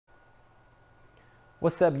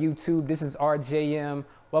What's up, YouTube? This is R.J.M.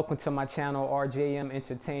 Welcome to my channel, R.J.M.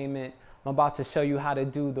 Entertainment. I'm about to show you how to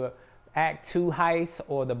do the ACT2 heist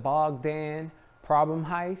or the Bogdan problem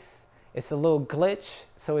heist. It's a little glitch,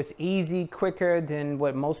 so it's easy, quicker than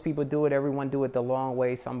what most people do it. Everyone do it the long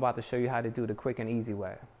way, so I'm about to show you how to do the quick and easy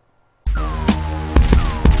way.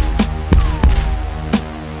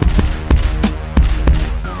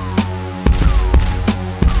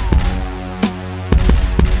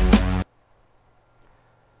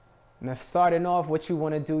 Now, starting off, what you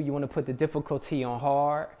want to do, you want to put the difficulty on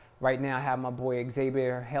hard. Right now I have my boy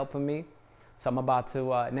Xavier helping me, so I'm about to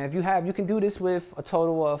now if you can do this with a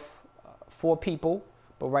total of 4 people,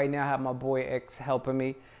 but right now I have my boy X helping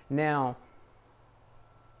me. Now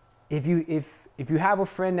if you have a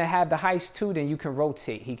friend that have the heist too, then you can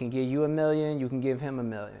rotate. He can give you $1 million, you can give him $1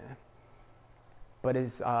 million, but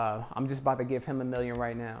it's I'm just about to give him $1 million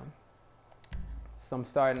right now. So I'm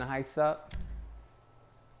starting the heist up.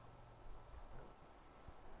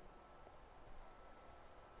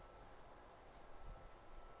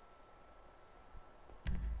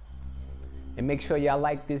 And make sure y'all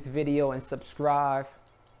like this video and subscribe.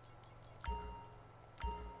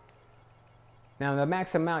 Now the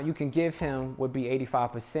max amount you can give him would be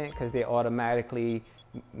 85%, because they automatically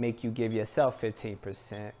make you give yourself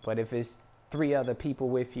 15%. But if it's 3 other people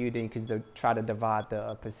with you, then you can try to divide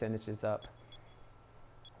the percentages up.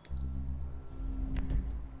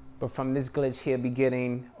 But from this glitch, he'll be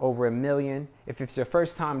getting over $1 million. If it's your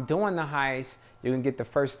first time doing the heist, you can get the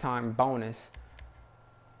first time bonus,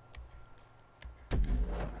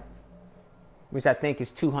 which I think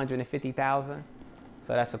is 250,000.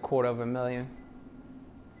 So that's $250,000.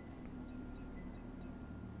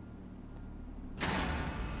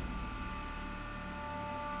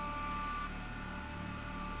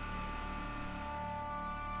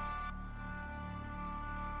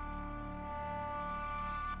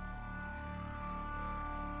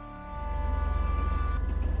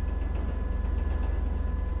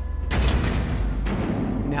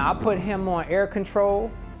 Now I put him on air control,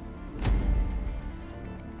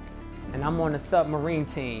 and I'm on the submarine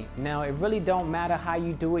team. Now it really don't matter how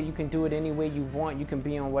you do it. You can do it any way you want. You can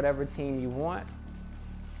be on whatever team you want.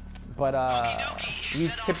 But you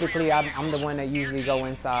typically, I'm the one that usually go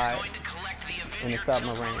inside in the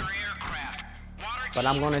submarine. But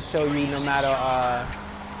I'm gonna show you no matter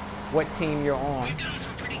what team you're on.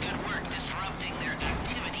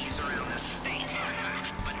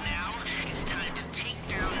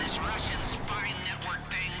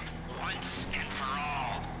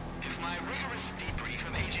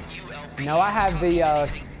 Now I have the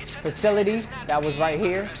facility that was right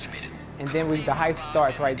here, and then the heist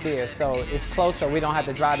starts right there. So it's close, so we don't have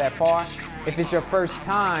to drive that far. If it's your first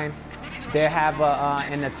time, they have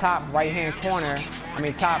in the top right-hand corner,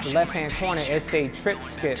 top left-hand corner, it says trip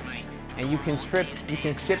skip. And you can skip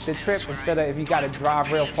the trip instead of, if you got to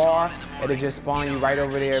drive real far, it'll just spawn you right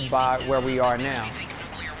over there by where we are now.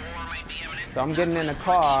 So I'm getting in the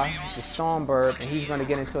car, the Stormbird, and he's going to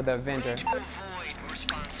get into the Avenger.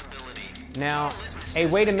 Now, hey,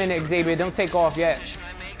 wait a minute, Xavier, don't take off yet.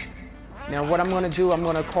 Now what I'm going to do, I'm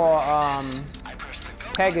going to call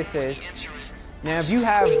Pegasus. Now if you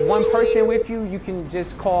have 1 person with you, you can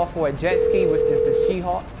just call for a jet ski, which is the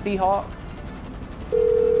Seahawk.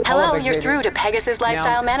 Hello, you're through to Pegasus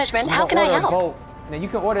Lifestyle Management. How can I help? Now you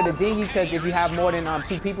can order the dinghy, because if you have more than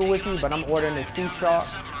 2 people with you, but I'm ordering the Sea Shark.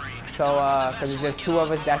 So, because it's just 2 of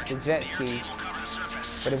us, that's the jet ski.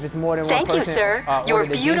 But if it's more than 1 person, thank you, sir. Your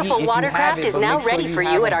beautiful watercraft is now ready for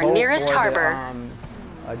you at our nearest harbor.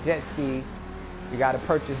 A jet ski, you got to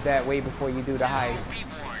purchase that way before you do the heist.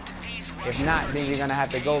 If not, then you're going to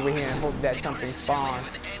have to go over here and hope that something spawns.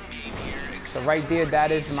 So right there,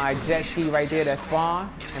 that is my jet ski right there that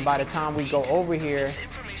spawned. And by the time we go over here,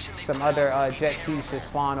 some other jet skis should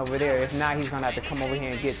spawn over there. If not, he's going to have to come over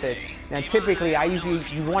here and get this. Now typically,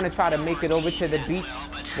 you want to try to make it over to the beach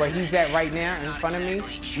where he's at right now in front of me.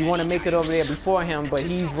 You want to make it over there before him, but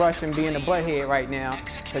he's rushing, being a butthead right now,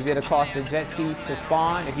 because it'll cost the jet skis to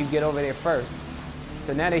spawn if you get over there first.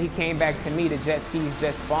 So now that he came back to me, the jet skis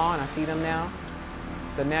just spawned. I see them now.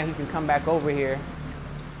 So now he can come back over here.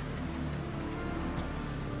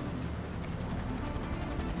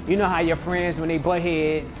 You know how your friends, when they butt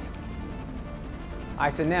heads.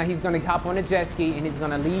 Alright, so now he's going to hop on the jet ski, and he's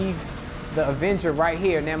going to leave the Avenger right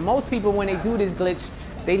here. Now most people, when they do this glitch,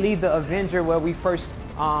 they leave the Avenger where we first,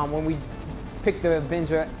 when we pick the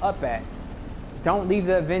Avenger up at. Don't leave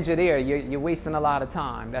the Avenger there. You're wasting a lot of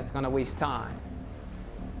time. That's going to waste time.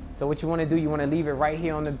 So what you want to do, you want to leave it right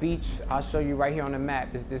here on the beach. I'll show you right here on the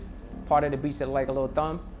map. Is this part of the beach that like a little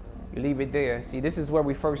thumb? You leave it there. See, this is where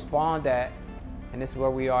we first spawned at. And this is where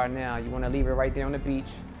we are now. You want to leave it right there on the beach.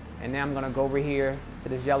 And now I'm going to go over here to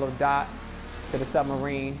this yellow dot, to the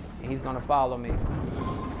submarine, and he's going to follow me.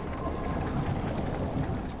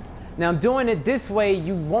 Now, doing it this way,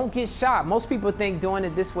 you won't get shot. Most people think doing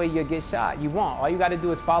it this way, you'll get shot. You won't. All you got to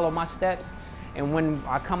do is follow my steps. And when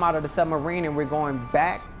I come out of the submarine and we're going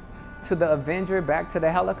back to the Avenger, back to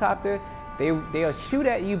the helicopter, they'll shoot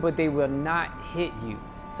at you, but they will not hit you.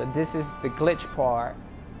 So this is the glitch part.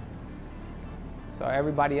 So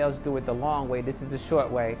everybody else do it the long way. This is the short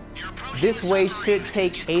way. This way should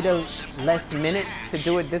take 8 or less minutes to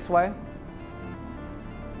do it this way.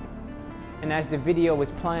 And as the video is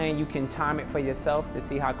playing, you can time it for yourself to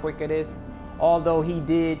see how quick it is. Although he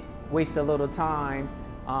did waste a little time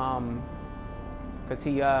because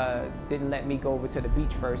he didn't let me go over to the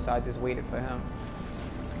beach first, so I just waited for him.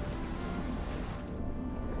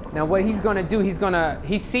 Now what he's gonna do,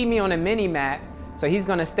 he see me on a mini map, so he's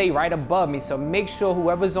gonna stay right above me. So make sure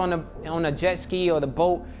whoever's on a jet ski or the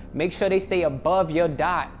boat, make sure they stay above your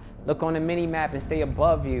dot. Look on the mini map and stay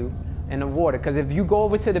above you in the water. Because if you go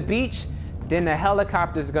over to the beach, then the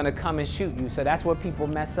helicopter is gonna come and shoot you. So that's what people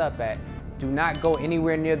mess up at. Do not go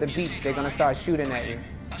anywhere near the beach. They're gonna start shooting at you.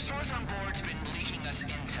 A source on board's been leaking us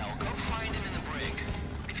intel. Go find him in the brig.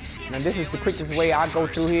 If you see Now this is the quickest way I go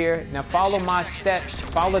through here. Now follow my steps.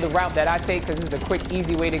 Follow the route that I take because this is a quick,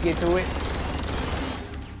 easy way to get through it.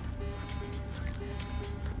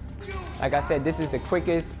 Like I said, this is the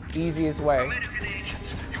quickest, easiest way. American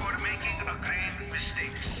agents, you are making a grave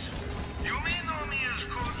mistake. You may know me as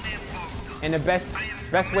codename Bogdan. And the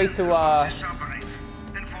best way to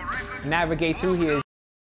navigate through here is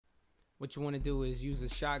what you want to do is use a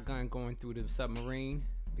shotgun going through the submarine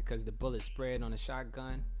because the bullets spread on the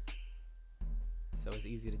shotgun, so it's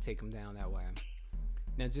easy to take them down that way.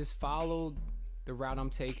 Now just follow the route I'm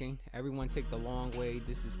taking. Everyone take the long way.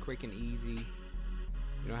 This is quick and easy.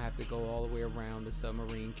 You don't have to go all the way around the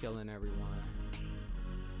submarine killing everyone.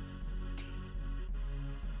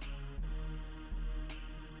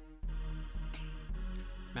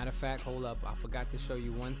 Matter of fact, hold up, I forgot to show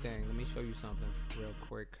you one thing. Let me show you something real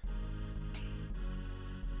quick.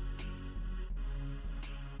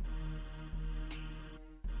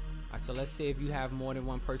 Alright, so let's say if you have more than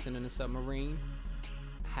one person in the submarine,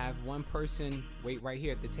 have one person wait right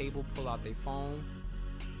here at the table, pull out their phone,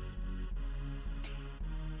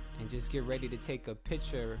 and just get ready to take a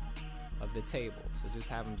picture of the table. So just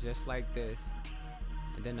have them just like this,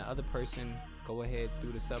 and then the other person go ahead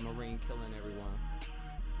through the submarine killing everyone.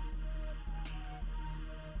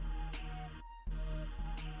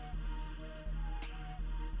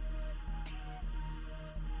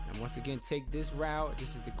 And once again, take this route. This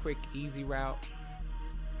is the quick, easy route.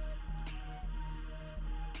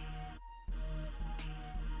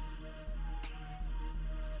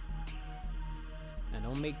 And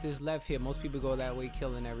don't make this left here. Most people go that way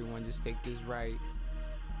killing everyone. Just take this right.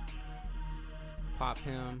 Pop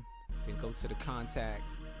him. Then go to the contact.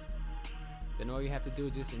 Then all you have to do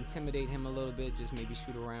is just intimidate him a little bit. Just maybe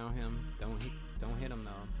shoot around him. Don't hit him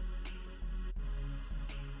though.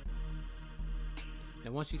 Now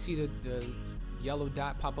once you see the yellow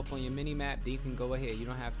dot pop up on your mini map, then you can go ahead. You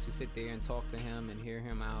don't have to sit there and talk to him and hear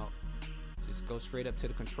him out. Just go straight up to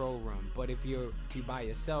the control room. But if you're by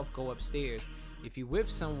yourself, go upstairs. If you're with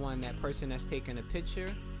someone, that person that's taking a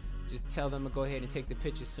picture, just tell them to go ahead and take the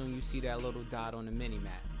picture soon you see that little dot on the mini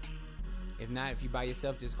map. If not, if you're by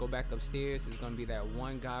yourself, just go back upstairs. There's gonna be that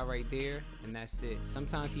one guy right there, and that's it.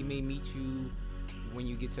 Sometimes he may meet you when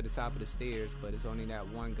you get to the top of the stairs, but it's only that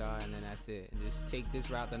one guy, and then that's it. And just take this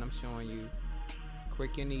route that I'm showing you,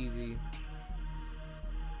 quick and easy,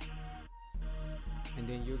 and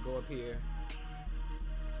then you'll go up here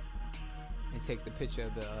and take the picture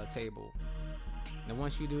of the table. Now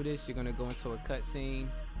once you do this, you're gonna go into a cutscene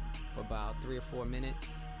for about 3 or 4 minutes.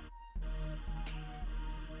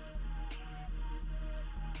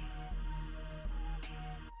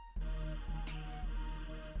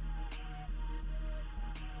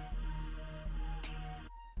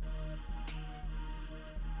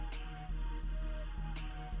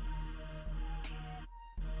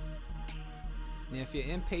 Now if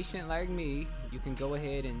you're impatient like me, you can go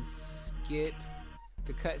ahead and skip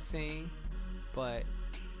the cutscene, but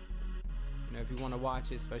you know, if you want to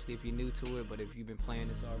watch it, especially if you're new to it, but if you've been playing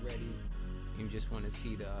this already, you just want to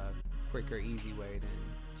see the quicker, easy way, then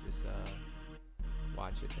just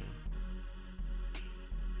watch it then.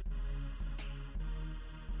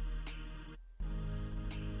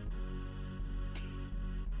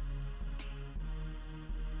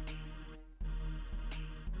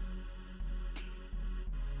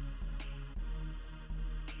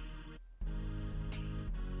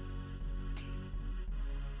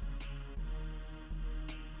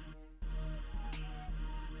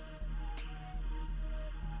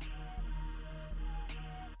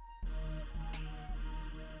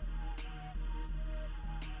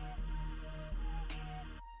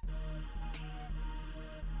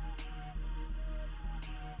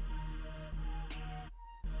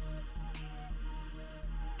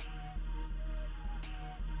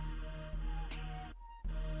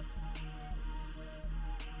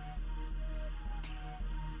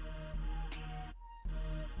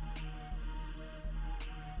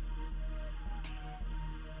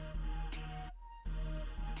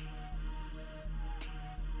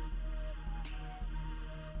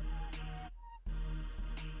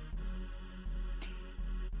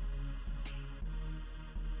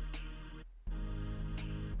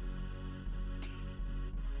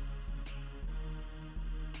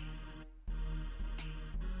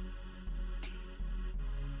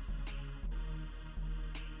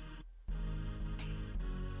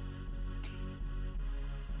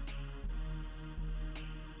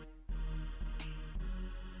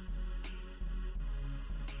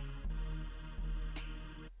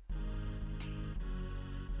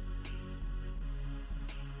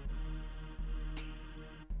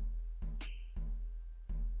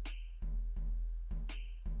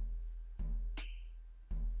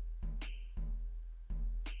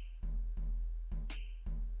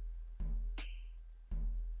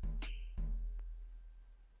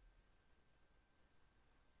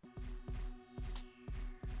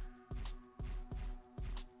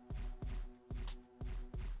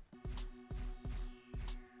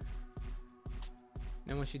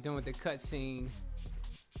 Then once you're done with the cutscene,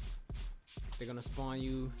 they're gonna spawn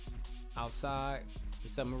you outside the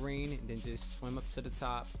submarine, and then just swim up to the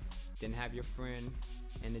top, then have your friend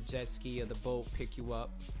in the jet ski or the boat pick you up.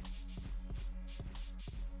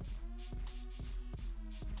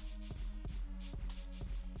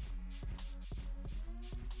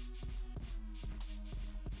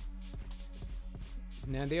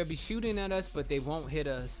 Now they'll be shooting at us, but they won't hit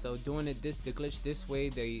us. So doing it the glitch this way,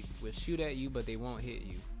 they will shoot at you, but they won't hit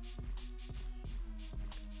you.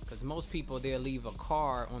 Because most people, they'll leave a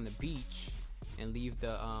car on the beach and leave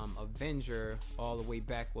the Avenger all the way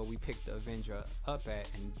back where we picked the Avenger up at,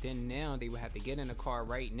 and then now they would have to get in the car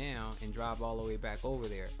right now and drive all the way back over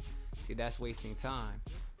there. See, that's wasting time.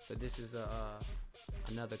 So this is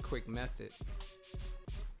another quick method,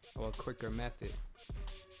 or a quicker method.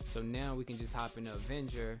 So now we can just hop in the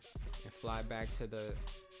Avenger and fly back to the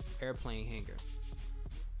airplane hangar.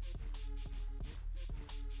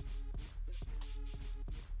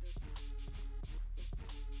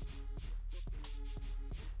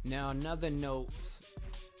 Now another note,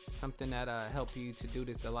 something that'll help you to do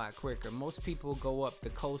this a lot quicker. Most people go up the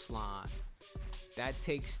coastline. That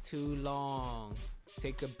takes too long.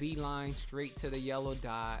 Take a beeline straight to the yellow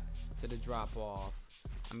dot, to the drop off.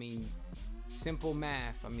 I mean, simple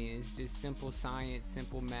math. I mean, it's just simple science,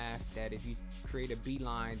 simple math, that if you create a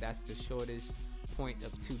beeline, that's the shortest point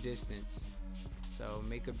of two distance. So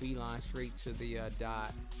make a beeline straight to the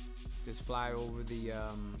dot. Just fly over the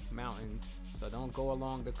mountains. So don't go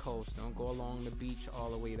along the coast. Don't go along the beach all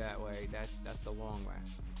the way that way. That's the long way.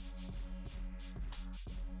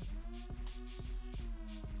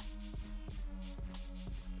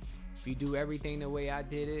 If you do everything the way I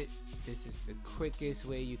did it, this is the quickest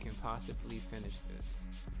way you can possibly finish this.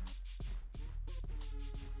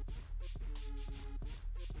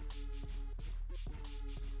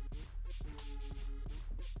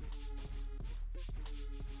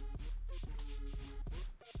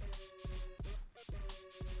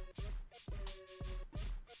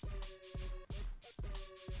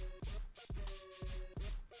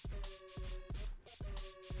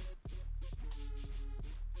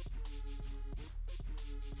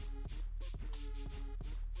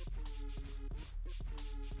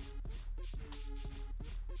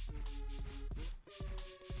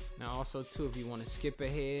 Now also too, if you want to skip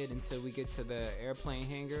ahead until we get to the airplane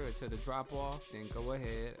hangar or to the drop off, then go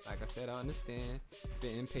ahead. Like I said, I understand,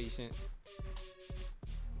 been impatient.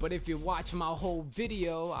 But if you watch my whole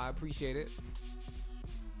video, I appreciate it.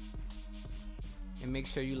 And make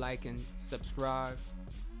sure you like and subscribe.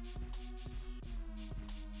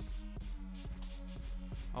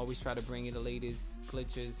 Always try to bring you the latest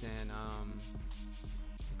glitches and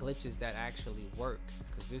glitches that actually work.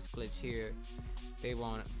 Cause this glitch here,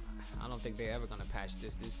 I don't think they're ever gonna patch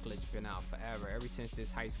this. This glitch been out forever. Ever since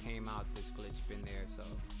this heist came out, this glitch been there. So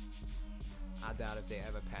I doubt if they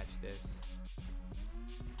ever patch this.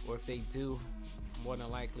 Or if they do, more than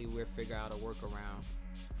likely we'll figure out a workaround.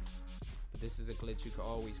 But this is a glitch you can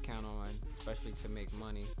always count on, especially to make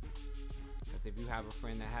money. Because if you have a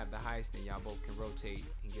friend that have the heist, then y'all both can rotate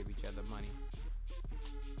and give each other money.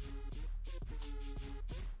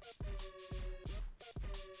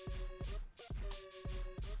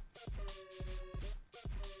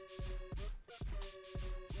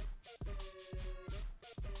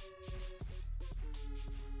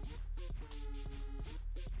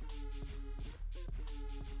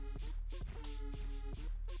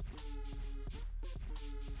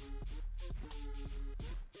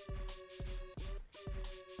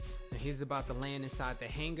 He's about to land inside the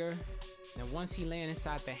hangar. Now once he lands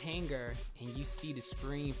inside the hangar and you see the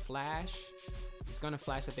screen flash, it's gonna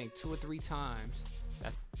flash I think 2 or 3 times.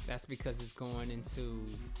 That's because it's going into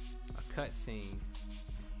a cutscene.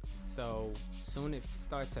 So soon it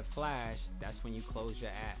starts to flash, that's when you close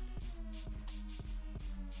your app.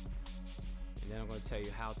 And then I'm gonna tell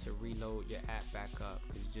you how to reload your app back up,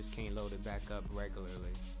 because you just can't load it back up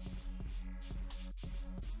regularly.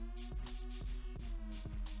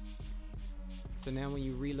 So now when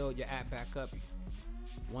you reload your app back up,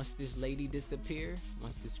 once this lady disappear,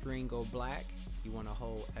 once the screen go black, you want to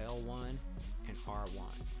hold L1 and R1.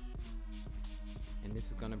 And this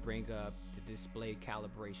is going to bring up the display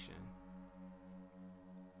calibration.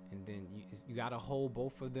 And then you got to hold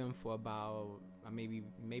both of them for about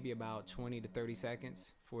maybe about 20 to 30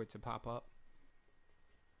 seconds for it to pop up.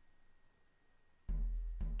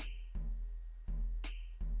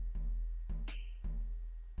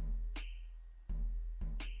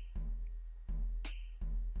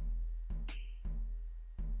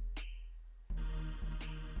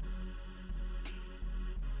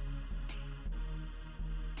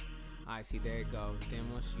 Alright, see, there it go. Then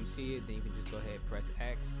once you see it, then you can just go ahead and press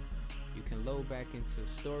X. You can load back into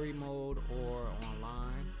story mode or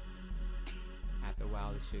online. After a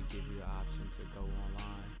while, it should give you the option to go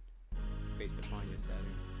online based upon your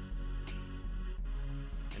settings.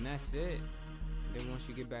 And that's it. Then once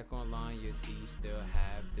you get back online, you'll see you still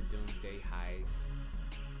have the Doomsday Heist.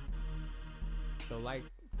 So like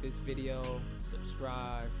this video,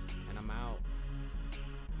 subscribe, and I'm out.